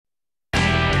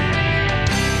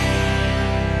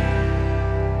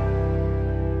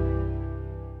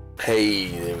Hey,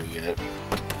 there we go.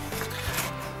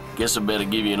 Guess I better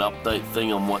give you an update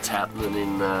thing on what's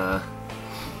happening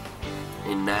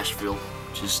in Nashville.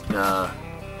 Just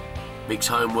Mick's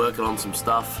home working on some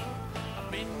stuff.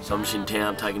 So I'm just in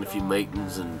town taking a few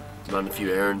meetings and running a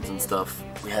few errands and stuff.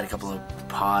 We had a couple of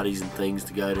parties and things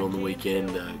to go to on the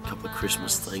weekend, a couple of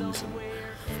Christmas things and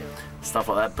stuff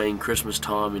like that. Being Christmas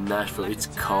time in Nashville, it's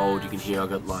cold. You can hear I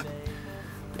got like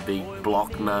the big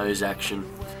block nose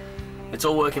action. It's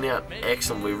all working out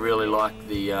excellent. We really like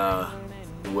the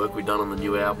work we've done on the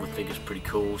new album. We think it's pretty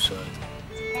cool. So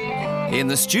in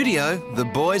the studio, the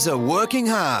boys are working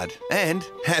hard and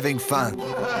having fun.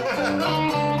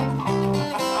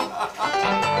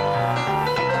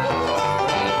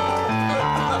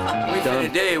 We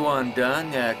finished day one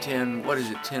done at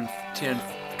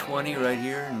 10:20 right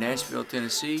here in Nashville,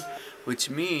 Tennessee, which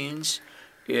means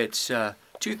it's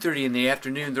 2:30 in the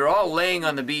afternoon. They're all laying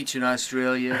on the beach in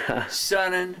Australia,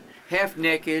 sunning, half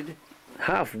naked.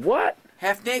 Half what?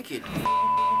 Half naked.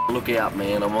 Look out,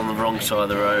 man. I'm on the wrong side of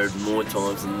the road more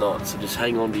times than not, so just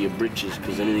hang on to your britches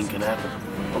because anything can happen.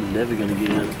 I'm never going to get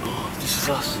out. Oh, this is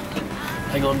us.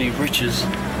 Hang on to your britches.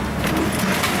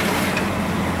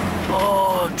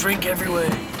 Oh, drink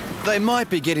everywhere. They might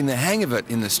be getting the hang of it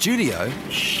in the studio.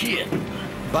 Shit.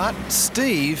 But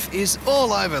Steve is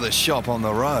all over the shop on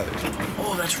the road.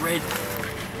 Oh, that's red.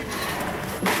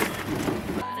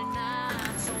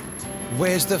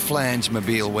 Where's the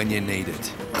flange-mobile when you need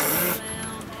it?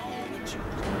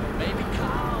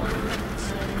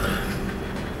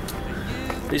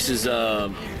 This is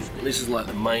like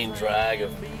the main drag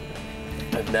of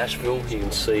Nashville. You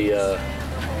can see, I'll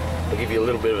give you a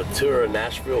little bit of a tour of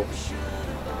Nashville.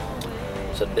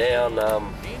 So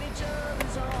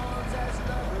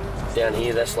down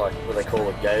here, that's like what they call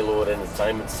a Gaylord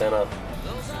Entertainment Center.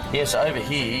 Yeah, so over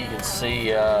here you can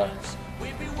see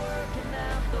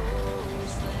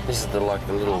this is the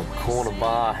little corner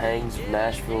bar hangs of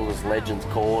Nashville. There's Legends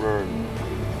Corner and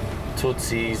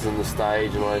Tootsie's on the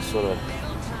stage and all those sort of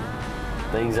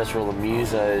things. That's where all the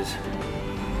musos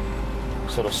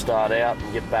sort of start out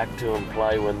and get back to and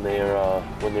play when they're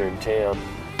in town.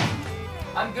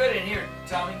 I'm good in here,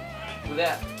 Tommy, with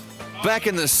that. Back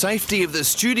in the safety of the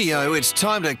studio, it's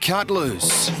time to cut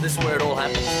loose. This is where it all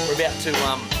happens. We're about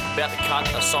to cut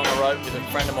a song I wrote with a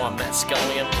friend of mine, Matt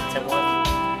Scullion from Tamworth.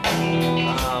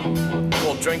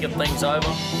 Called Drinking Things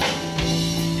Over.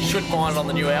 You should find it on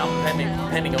the new album,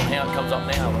 depending on how it comes up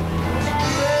now.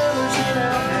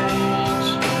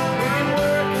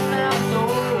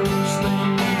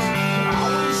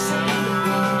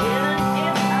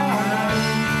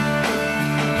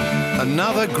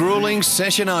 Another grueling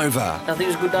session over. I think it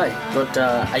was a good day. Got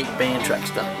 8 band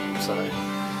tracks done, so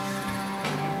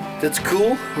that's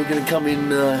cool. We're going to come in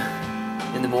the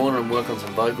morning and work on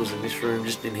some vocals in this room,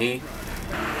 just in here.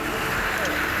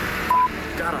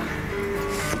 Got 'em.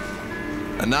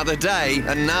 Another day,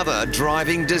 another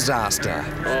driving disaster.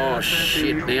 Oh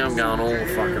shit, now I'm going all the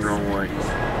fucking wrong way.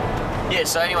 Yeah,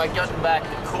 so anyway, getting back,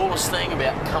 the coolest thing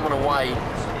about coming away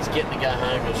is getting to go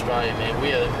home to Australia, man.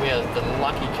 We are the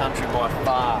lucky country by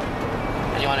far.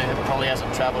 Anyone who probably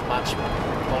hasn't travelled much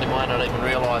probably might not even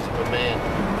realise it, but man,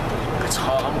 it's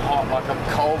hot. I'm hot, like I'm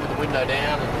cold with the window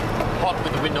down and hot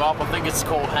with the window up. I think it's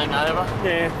called hangover.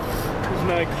 Yeah, there's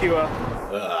no cure.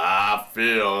 I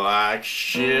feel like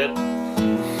shit.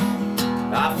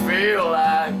 I feel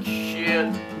like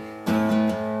shit.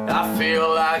 I feel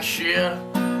like shit.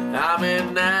 I'm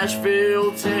in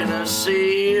Nashville,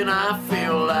 Tennessee, and I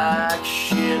feel like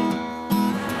shit.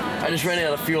 I just ran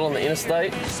out of fuel on the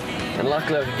interstate, and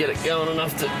luckily I could get it going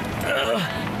enough to...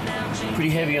 pretty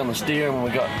heavy on the steering when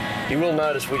we got... You will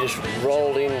notice we just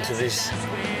rolled into this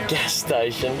gas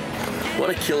station. What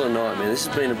a killer night, man. This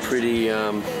has been a pretty...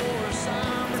 one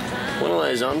of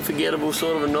those unforgettable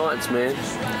sort of nights, man.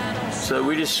 So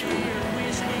we just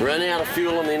ran out of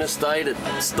fuel on the interstate, it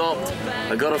stopped,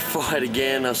 I got a fight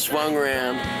again, I swung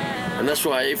around, and that's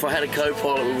why if I had a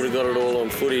co-pilot we would have got it all on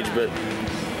footage, but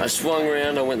I swung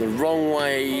around, I went the wrong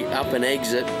way up an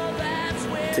exit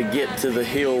to get to the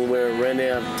hill where it ran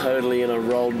out totally, and I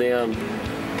rolled down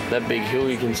that big hill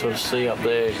you can sort of see up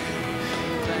there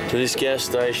to this gas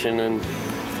station, and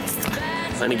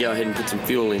I'm going to go ahead and put some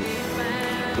fuel in.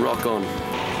 Rock on.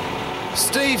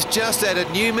 Steve's just added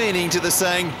new meaning to the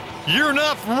saying, "You're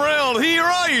not from around here,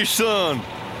 are you, son?"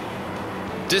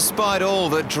 Despite all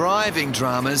the driving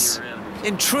dramas,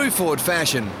 in true Ford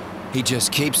fashion, he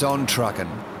just keeps on trucking.